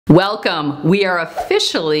Welcome. We are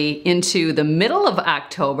officially into the middle of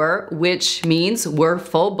October, which means we're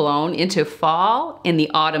full blown into fall in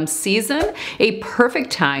the autumn season. A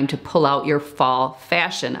perfect time to pull out your fall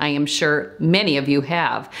fashion. I am sure many of you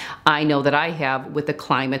have. I know that I have with the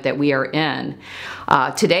climate that we are in.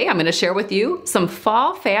 Today I'm going to share with you some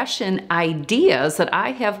fall fashion ideas that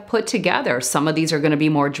I have put together. Some of these are going to be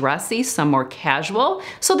more dressy, some more casual,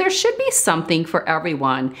 so there should be something for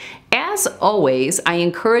everyone. As always, I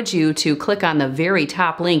encourage you to click on the very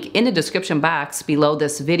top link in the description box below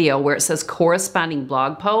this video where it says corresponding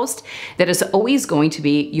blog post. That is always going to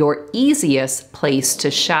be your easiest place to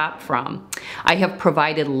shop from. I have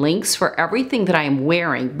provided links for everything that I am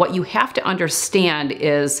wearing. What you have to understand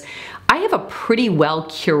is I have a pretty well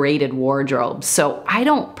curated wardrobe, so I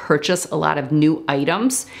don't purchase a lot of new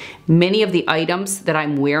items. Many of the items that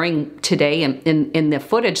I'm wearing today in the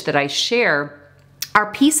footage that I share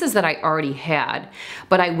are pieces that I already had,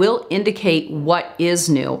 but I will indicate what is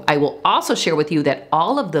new. I will also share with you that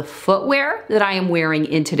all of the footwear that I am wearing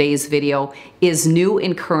in today's video is new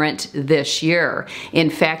and current this year. In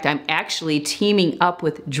fact, I'm actually teaming up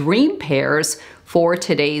with Dream Pairs for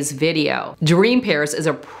today's video. Dream Pairs is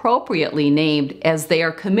appropriately named as they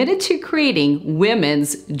are committed to creating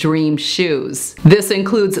women's dream shoes. This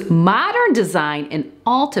includes modern design and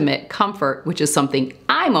ultimate comfort, which is something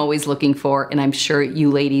I'm always looking for, and I'm sure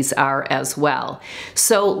you ladies are as well.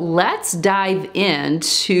 So let's dive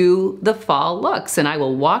into the fall looks, and I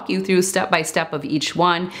will walk you through step by step of each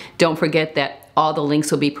one. Don't forget that all the links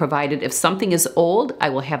will be provided. If something is old, I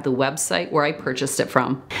will have the website where I purchased it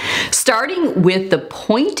from. Starting with the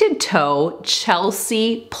pointed toe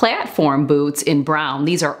Chelsea platform boots in brown.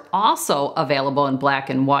 These are also available in black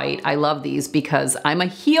and white. I love these because I'm a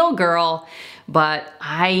heel girl, but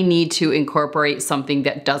I need to incorporate something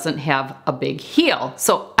that doesn't have a big heel.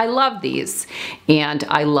 So I love these, and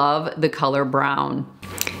I love the color brown.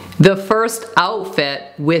 The first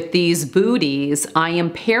outfit with these booties, I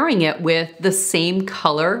am pairing it with the same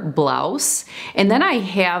color blouse, and then I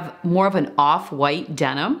have more of an off-white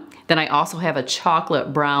denim. Then I also have a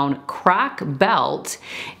chocolate brown croc belt,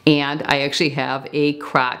 and I actually have a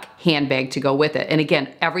croc handbag to go with it. And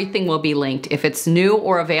again, everything will be linked. If it's new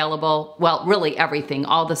or available, well, really everything,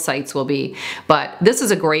 all the sites will be. But this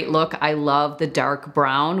is a great look. I love the dark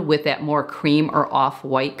brown with that more cream or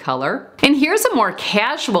off-white color. And here's a more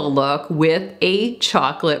casual look with a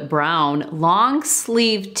chocolate brown long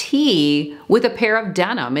sleeve tee with a pair of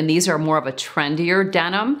denim. And these are more of a trendier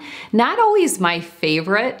denim. Not always my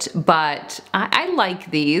favorite, but I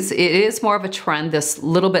like these. It is more of a trend, this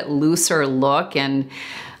little bit looser look, and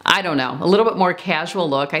I don't know, a little bit more casual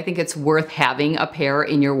look. I think it's worth having a pair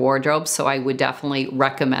in your wardrobe, so I would definitely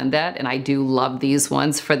recommend that. And I do love these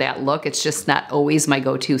ones for that look. It's just not always my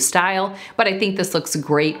go-to style, but I think this looks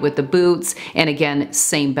great with the boots. And again,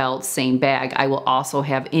 same belt, same bag. I will also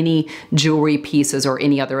have any jewelry pieces or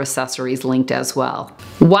any other accessories linked as well.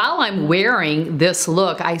 While I'm wearing this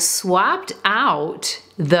look, I swapped out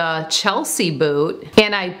the Chelsea boot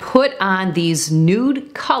and I put on these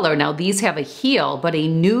nude color. Now these have a heel, but a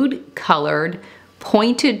nude colored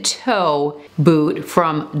pointed toe boot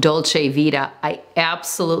from Dolce Vita. I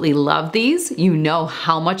absolutely love these. You know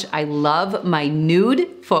how much I love my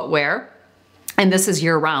nude footwear. And this is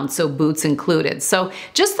year-round, so boots included. So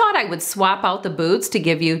just thought I would swap out the boots to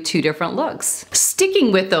give you two different looks.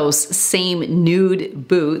 Sticking with those same nude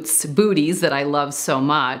booties that I love so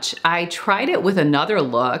much, I tried it with another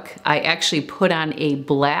look. I actually put on a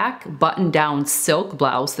black button-down silk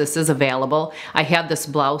blouse. This is available. I have this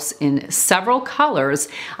blouse in several colors.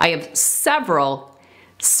 I have several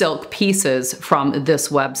silk pieces from this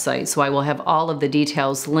website, so I will have all of the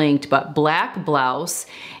details linked, but black blouse,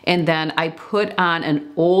 and then I put on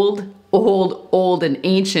an old and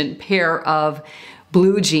ancient pair of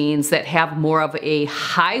blue jeans that have more of a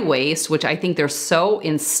high waist, which I think they're so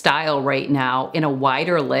in style right now, in a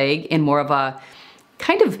wider leg and more of a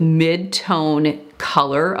kind of mid-tone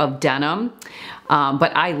color of denim.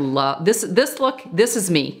 But I love this look. This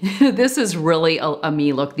is me. This is really a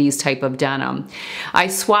me look, these type of denim. I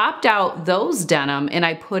swapped out those denim and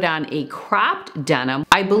I put on a cropped denim.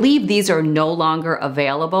 I believe these are no longer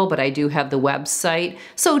available, but I do have the website.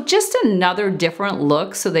 So just another different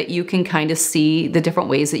look so that you can kind of see the different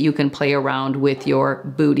ways that you can play around with your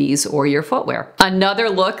booties or your footwear. Another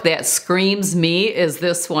look that screams me is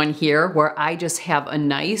this one here, where I just have a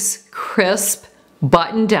nice, crisp,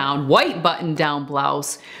 button-down, white button-down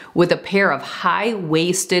blouse with a pair of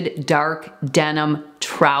high-waisted dark denim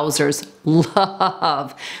trousers.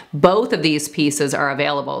 Love. Both of these pieces are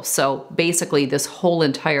available. So basically this whole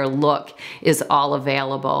entire look is all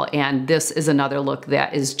available, and this is another look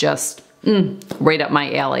that is just right up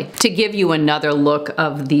my alley. To give you another look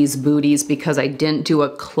of these booties, because I didn't do a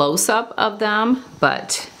close-up of them,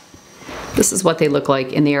 but this is what they look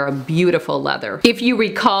like, and they are a beautiful leather. If you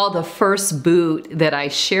recall the first boot that I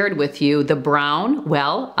shared with you, the brown,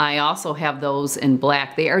 well, I also have those in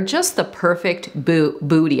black. They are just the perfect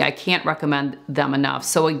booty. I can't recommend them enough.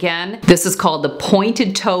 So again, this is called the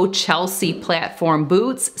pointed toe Chelsea platform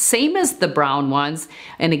boots, same as the brown ones.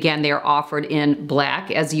 And again, they are offered in black,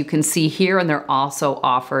 as you can see here, and they're also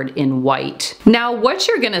offered in white. Now, what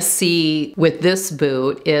you're gonna see with this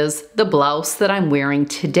boot is the blouse that I'm wearing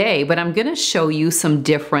today, but I'm gonna show you some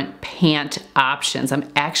different pant options. I'm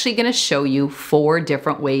actually gonna show you 4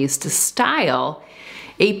 different ways to style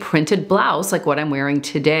a printed blouse like what I'm wearing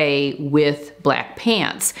today with black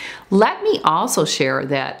pants. Let me also share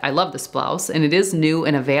that I love this blouse, and it is new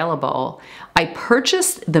and available. I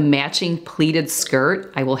purchased the matching pleated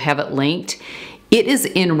skirt. I will have it linked. It is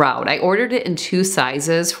en route. I ordered it in 2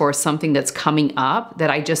 sizes for something that's coming up that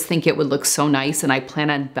I just think it would look so nice, and I plan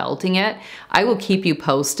on belting it. I will keep you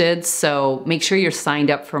posted, so make sure you're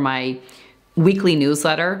signed up for my weekly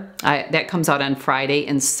newsletter. That comes out on Friday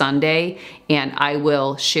and Sunday, and I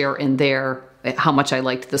will share in there how much I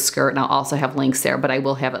liked the skirt, and I'll also have links there, but I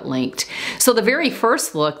will have it linked. So the very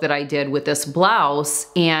first look that I did with this blouse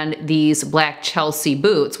and these black Chelsea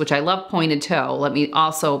boots, which I love pointed toe, let me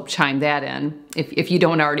also chime that in if you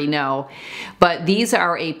don't already know, but these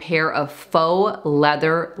are a pair of faux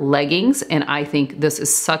leather leggings, and I think this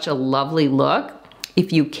is such a lovely look.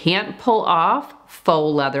 If you can't pull off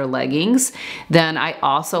faux leather leggings, then I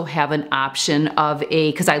also have an option of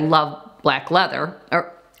because I love black leather,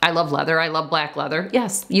 or I love leather, I love black leather.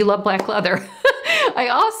 Yes, you love black leather. I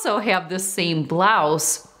also have this same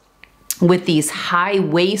blouse with these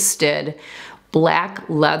high-waisted black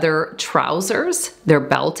leather trousers. They're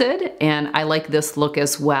belted, and I like this look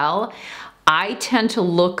as well. I tend to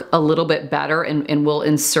look a little bit better, and we'll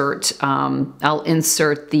insert, I'll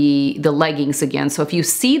insert the leggings again. So if you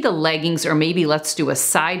see the leggings, or maybe let's do a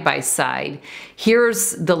side-by-side.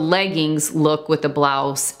 Here's the leggings look with the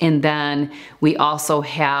blouse, and then we also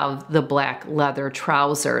have the black leather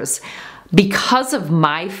trousers. Because of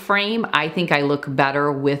my frame, I think I look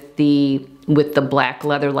better with the black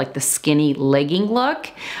leather, like the skinny legging look,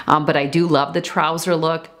 but I do love the trouser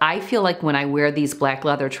look. I feel like when I wear these black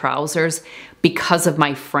leather trousers, because of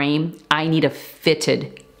my frame, I need a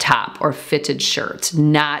fitted top or fitted shirt,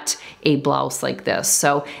 not a blouse like this.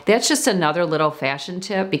 So that's just another little fashion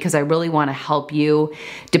tip, because I really want to help you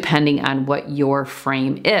depending on what your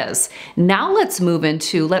frame is. Now let's move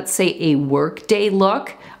into, let's say, a workday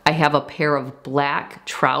look. I have a pair of black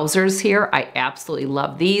trousers here. I absolutely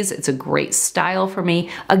love these. It's a great style for me.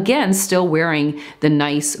 Again, still wearing the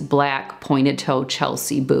nice black pointed toe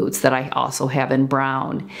Chelsea boots that I also have in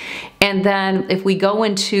brown. And then if we go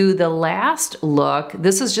into the last look,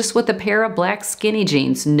 this is just with a pair of black skinny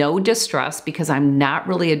jeans. No distress, because I'm not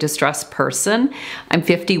really a distressed person. I'm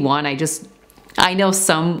 51. I know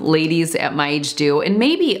some ladies at my age do, and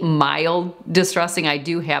maybe mild distressing. I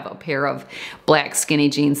do have a pair of black skinny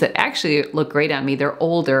jeans that actually look great on me. They're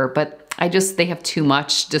older, but they have too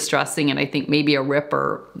much distressing, and I think maybe a rip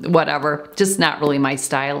or whatever, just not really my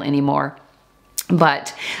style anymore.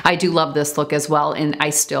 But I do love this look as well, and I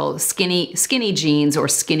still, skinny jeans or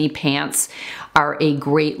skinny pants are a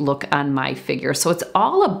great look on my figure. So it's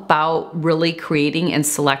all about really creating and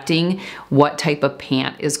selecting what type of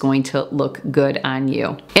pant is going to look good on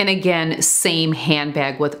you. And again, same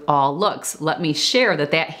handbag with all looks. Let me share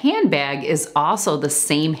that handbag is also the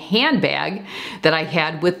same handbag that I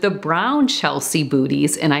had with the brown Chelsea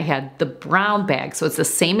booties, and I had the brown bag. So it's the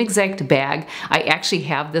same exact bag. I actually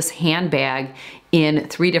have this handbag in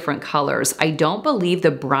 3 different colors. I don't believe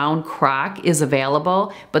the brown croc is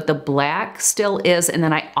available, but the black still is. And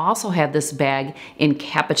then I also have this bag in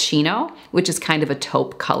cappuccino, which is kind of a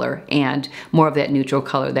taupe color and more of that neutral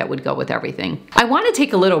color that would go with everything. I want to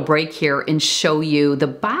take a little break here and show you the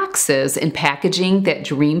boxes and packaging that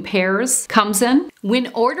Dream Pairs comes in.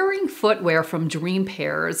 When ordering footwear from Dream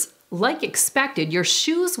Pairs, like expected, your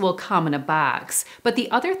shoes will come in a box, but the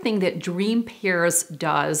other thing that Dream Pairs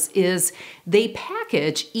does is they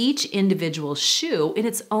package each individual shoe in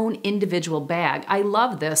its own individual bag. I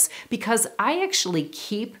love this because I actually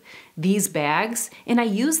keep these bags and I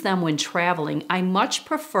use them when traveling. I much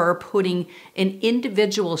prefer putting an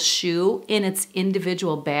individual shoe in its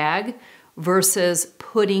individual bag versus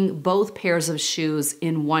putting both pairs of shoes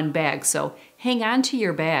in one bag. So hang on to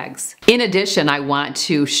your bags. In addition, I want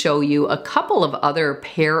to show you a couple of other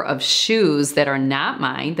pair of shoes that are not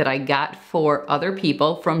mine that I got for other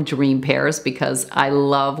people from Dream Pairs because I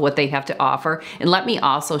love what they have to offer. And let me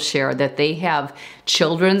also share that they have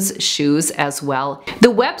children's shoes as well.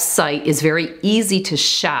 The website is very easy to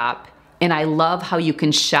shop. And I love how you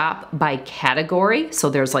can shop by category.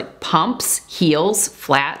 So there's like pumps, heels,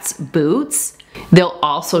 flats, boots. They'll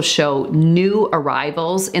also show new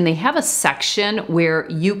arrivals, and they have a section where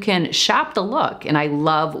you can shop the look. And I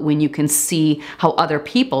love when you can see how other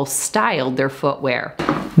people styled their footwear.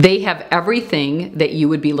 They have everything that you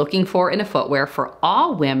would be looking for in a footwear for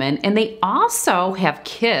all women, and they also have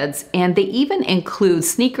kids, and they even include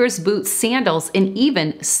sneakers, boots, sandals, and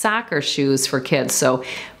even soccer shoes for kids. So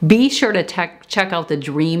be sure to check out the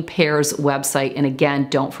Dream Pairs website, and again,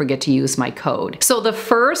 don't forget to use my code. So the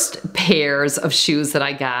first pairs of shoes that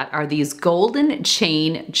I got are these golden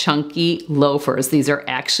chain chunky loafers. These are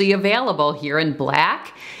actually available here in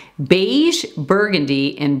black, beige,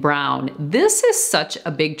 burgundy, and brown. This is such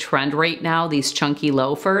a big trend right now, these chunky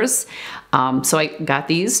loafers. So I got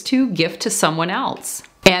these to gift to someone else.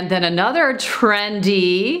 And then another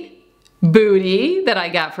trendy booty that I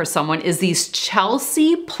got for someone is these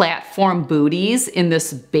Chelsea platform booties in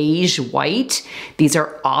this beige white. These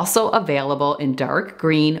are also available in dark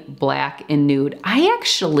green, black, and nude. I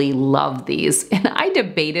actually love these, and I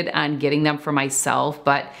debated on getting them for myself,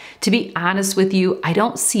 but to be honest with you, I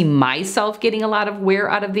don't see myself getting a lot of wear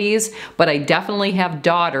out of these, but I definitely have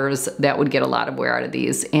daughters that would get a lot of wear out of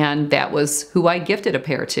these, and that was who I gifted a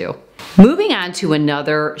pair to. Moving on to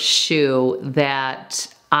another shoe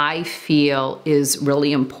that I feel is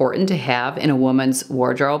really important to have in a woman's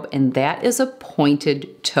wardrobe, and that is a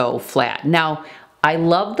pointed toe flat. Now, I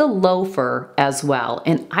love the loafer as well,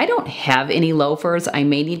 and I don't have any loafers. I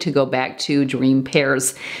may need to go back to Dream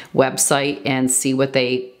Pairs website and see what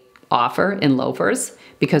they offer in loafers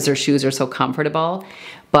because their shoes are so comfortable.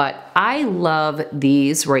 But I love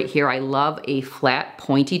these right here. I love a flat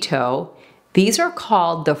pointy toe. These are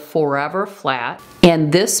called the Forever Flat,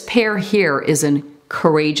 and this pair here is in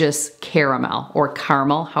Courageous Caramel, or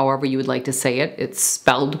caramel, however you would like to say it. It's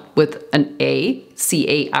spelled with an A,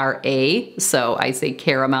 C-A-R-A, so I say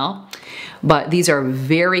caramel. But these are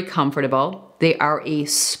very comfortable. They are a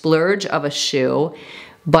splurge of a shoe,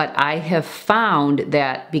 but I have found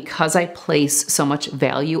that because I place so much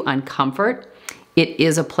value on comfort, it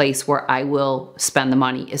is a place where I will spend the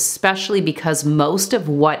money, especially because most of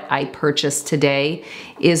what I purchase today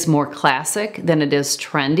is more classic than it is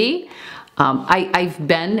trendy. I've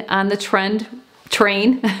been on the trend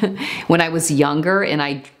train when I was younger and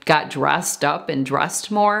I got dressed up and dressed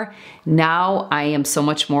more. Now I am so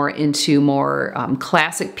much more into more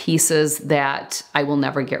classic pieces that I will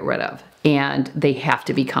never get rid of. And they have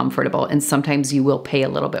to be comfortable, and sometimes you will pay a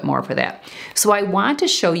little bit more for that. So I want to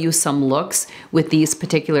show you some looks with these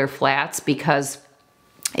particular flats because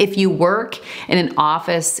if you work in an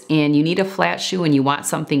office and you need a flat shoe and you want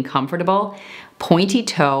something comfortable, pointy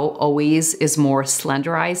toe always is more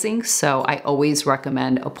slenderizing, so I always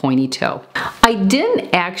recommend a pointy toe. I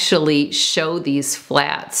didn't actually show these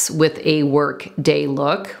flats with a work day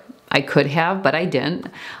look. I could have, but I didn't.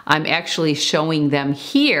 I'm actually showing them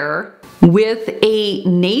here with a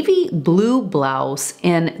navy blue blouse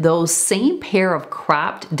and those same pair of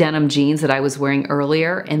cropped denim jeans that I was wearing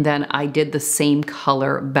earlier, and then I did the same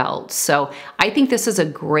color belt. So I think this is a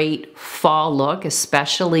great fall look,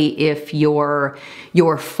 especially if your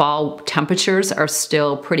fall temperatures are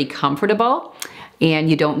still pretty comfortable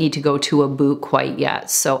and you don't need to go to a boot quite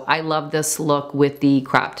yet. So I love this look with the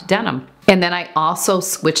cropped denim. And then I also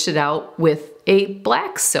switched it out with a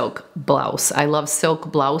black silk blouse. I love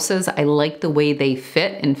silk blouses. I like the way they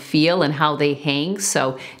fit and feel and how they hang.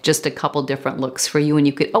 So just a couple different looks for you. And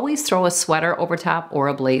you could always throw a sweater over top or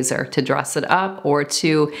a blazer to dress it up or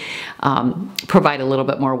to provide a little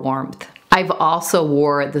bit more warmth. I've also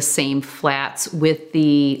wore the same flats with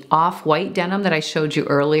the off-white denim that I showed you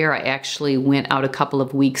earlier. I actually went out a couple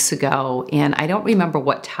of weeks ago and I don't remember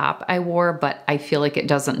what top I wore, but I feel like it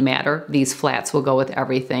doesn't matter. These flats will go with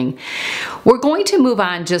everything. We're going to move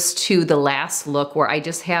on just to the last look where I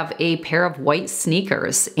just have a pair of white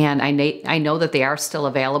sneakers, and I know that they are still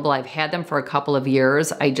available. I've had them for a couple of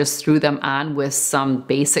years. I just threw them on with some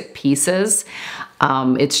basic pieces.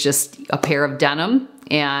 It's just a pair of denim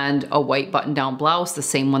and a white button-down blouse, the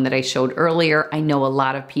same one that I showed earlier. I know a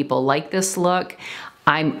lot of people like this look.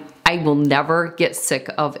 I I will never get sick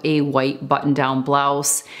of a white button-down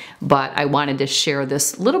blouse, but I wanted to share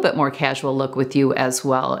this little bit more casual look with you as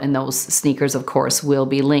well, and those sneakers, of course, will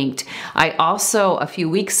be linked. I also, a few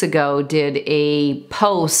weeks ago, did a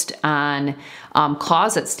post on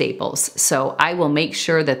closet staples, so I will make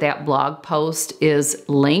sure that that blog post is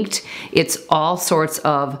linked. It's all sorts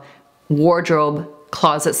of wardrobe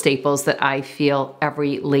closet staples that I feel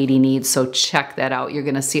every lady needs, so check that out. You're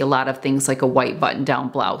gonna see a lot of things like a white button-down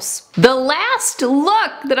blouse. The last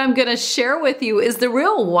look that I'm gonna share with you is the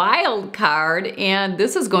real wild card, and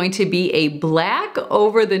this is going to be a black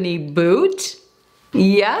over-the-knee boot.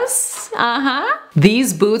 Yes,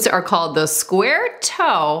 These boots are called the square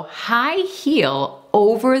toe high heel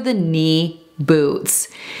over-the-knee boots.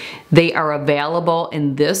 They are available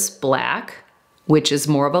in this black, which is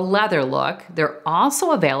more of a leather look. They're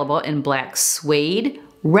also available in black suede,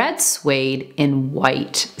 red suede, and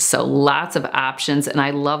white. So lots of options, and I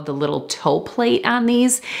love the little toe plate on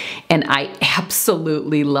these, and I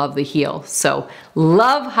absolutely love the heel. So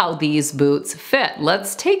love how these boots fit.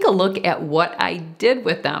 Let's take a look at what I did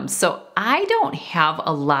with them. So I don't have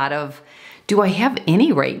a lot of, do I have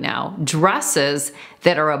any right now, dresses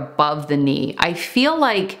that are above the knee. I feel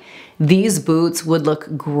like these boots would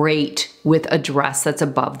look great with a dress that's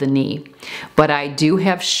above the knee. But I do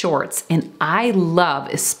have shorts, and I love,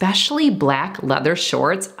 especially black leather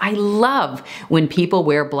shorts. I love when people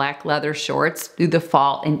wear black leather shorts through the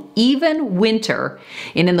fall and even winter.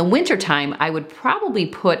 And in the winter time, I would probably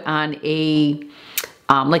put on a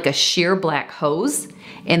like a sheer black hose,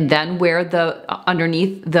 and then wear the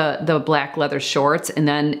underneath the black leather shorts, and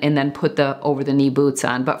then put the over the knee boots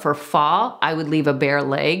on. But for fall, I would leave a bare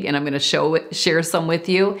leg, and I'm going to share some with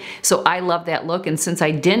you. So I love that look, and since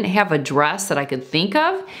I didn't have a dress that I could think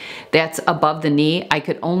of that's above the knee, I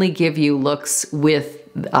could only give you looks with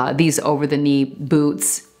these over the knee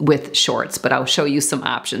boots with shorts, but I'll show you some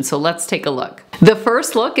options. So let's take a look. The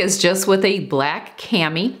first look is just with a black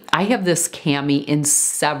cami. I have this cami in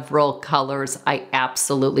several colors. I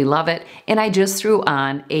absolutely love it. And I just threw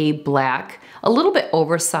on a black, a little bit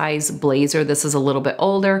oversized blazer. This is a little bit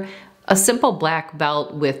older, a simple black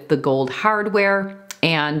belt with the gold hardware,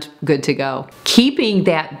 and good to go. Keeping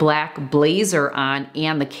that black blazer on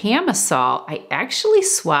and the camisole, I actually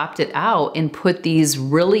swapped it out and put these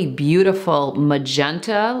really beautiful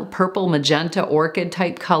magenta, purple magenta orchid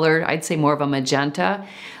type color, I'd say more of a magenta,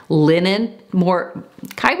 linen, more,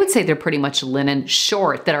 I would say they're pretty much linen,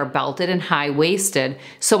 short, that are belted and high-waisted.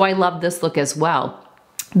 So I love this look as well.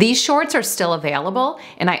 These shorts are still available,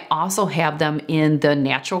 and I also have them in the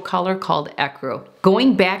natural color called ecru.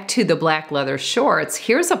 Going back to the black leather shorts,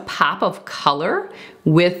 here's a pop of color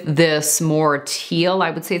with this more teal.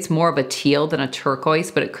 I would say it's more of a teal than a turquoise,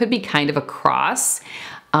 but it could be kind of a cross.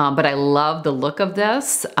 But I love the look of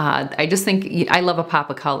this. I just think I love a pop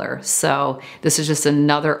of color. So this is just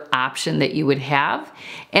another option that you would have.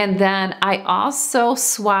 And then I also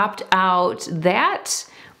swapped out that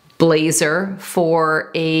blazer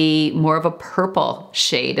for a more of a purple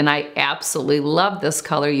shade, and I absolutely love this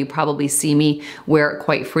color. You probably see me wear it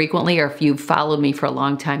quite frequently, or if you've followed me for a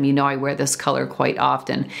long time, you know I wear this color quite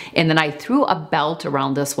often. And then I threw a belt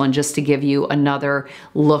around this one just to give you another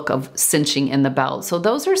look of cinching in the belt. So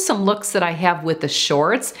those are some looks that I have with the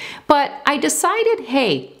shorts, but I decided,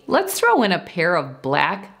 hey, let's throw in a pair of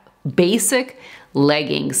black basic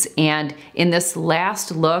leggings. And in this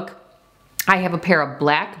last look, I have a pair of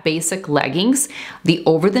black basic leggings, the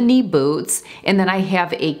over-the-knee boots, and then I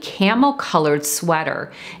have a camel colored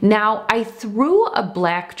sweater. Now, I threw a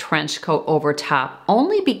black trench coat over top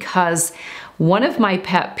only because one of my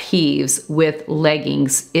pet peeves with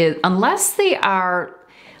leggings is, unless they are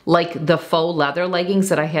like the faux leather leggings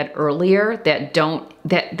that I had earlier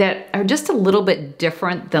that are just a little bit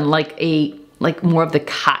different than like more of the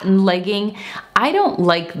cotton legging. I don't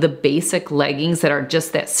like the basic leggings that are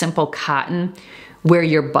just that simple cotton where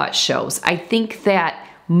your butt shows. I think that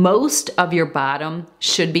most of your bottom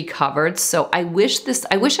should be covered. So I wish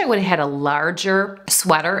I would have had a larger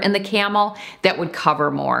sweater in the camel that would cover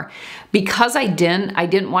more. Because I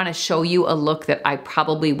didn't want to show you a look that I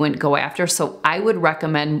probably wouldn't go after, so I would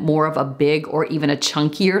recommend more of a big or even a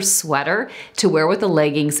chunkier sweater to wear with the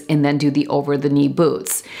leggings and then do the over-the-knee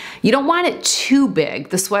boots. You don't want it too big,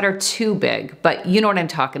 the sweater too big, but you know what I'm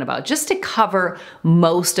talking about, just to cover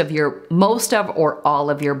most of or all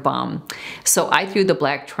of your bum. So I threw the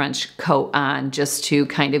black black trench coat on just to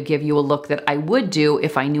kind of give you a look that I would do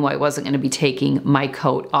if I knew I wasn't going to be taking my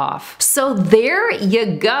coat off. So there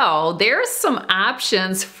you go. There's some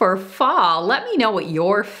options for fall. Let me know what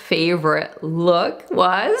your favorite look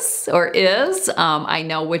was or is. I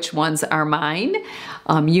know which ones are mine.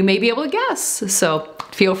 You may be able to guess, so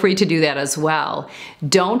feel free to do that as well.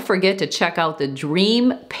 Don't forget to check out the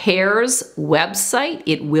Dream Pairs website.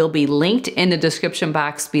 It will be linked in the description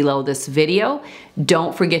box below this video.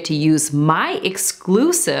 Don't forget to use my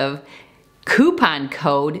exclusive coupon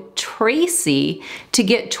code Tracy to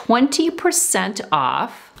get 20%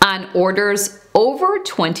 off on orders over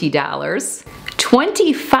 $20,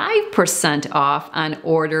 25% off on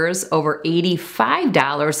orders over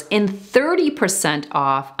 $85, and 30%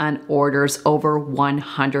 off on orders over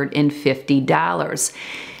 $150.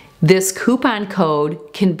 This coupon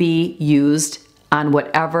code can be used on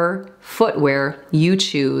whatever footwear you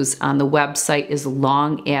choose on the website as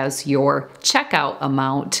long as your checkout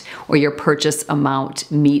amount or your purchase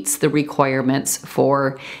amount meets the requirements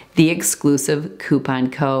for the exclusive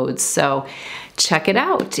coupon codes. So check it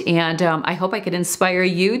out, and I hope I could inspire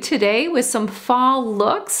you today with some fall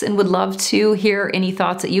looks, and would love to hear any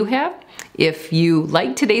thoughts that you have. If you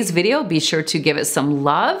liked today's video, be sure to give it some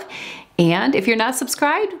love. And if you're not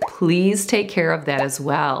subscribed, please take care of that as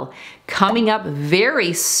well. Coming up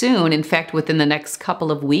very soon, in fact, within the next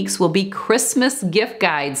couple of weeks, will be Christmas gift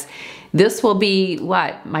guides. This will be,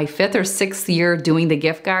 what, my 5th or 6th year doing the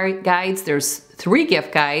gift guides. There's 3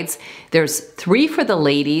 gift guides. There's 3 for the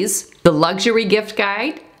ladies, the luxury gift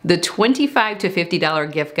guide, the $25 to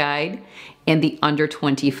 $50 gift guide, and the under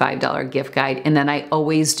 $25 gift guide. And then I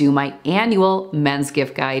always do my annual men's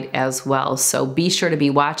gift guide as well. So be sure to be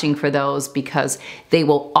watching for those, because they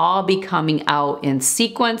will all be coming out in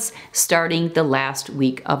sequence starting the last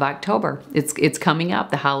week of October. It's coming up.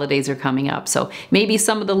 The holidays are coming up. So maybe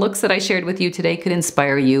some of the looks that I shared with you today could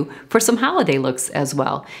inspire you for some holiday looks as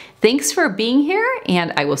well. Thanks for being here,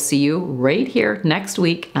 and I will see you right here next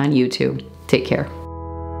week on YouTube. Take care.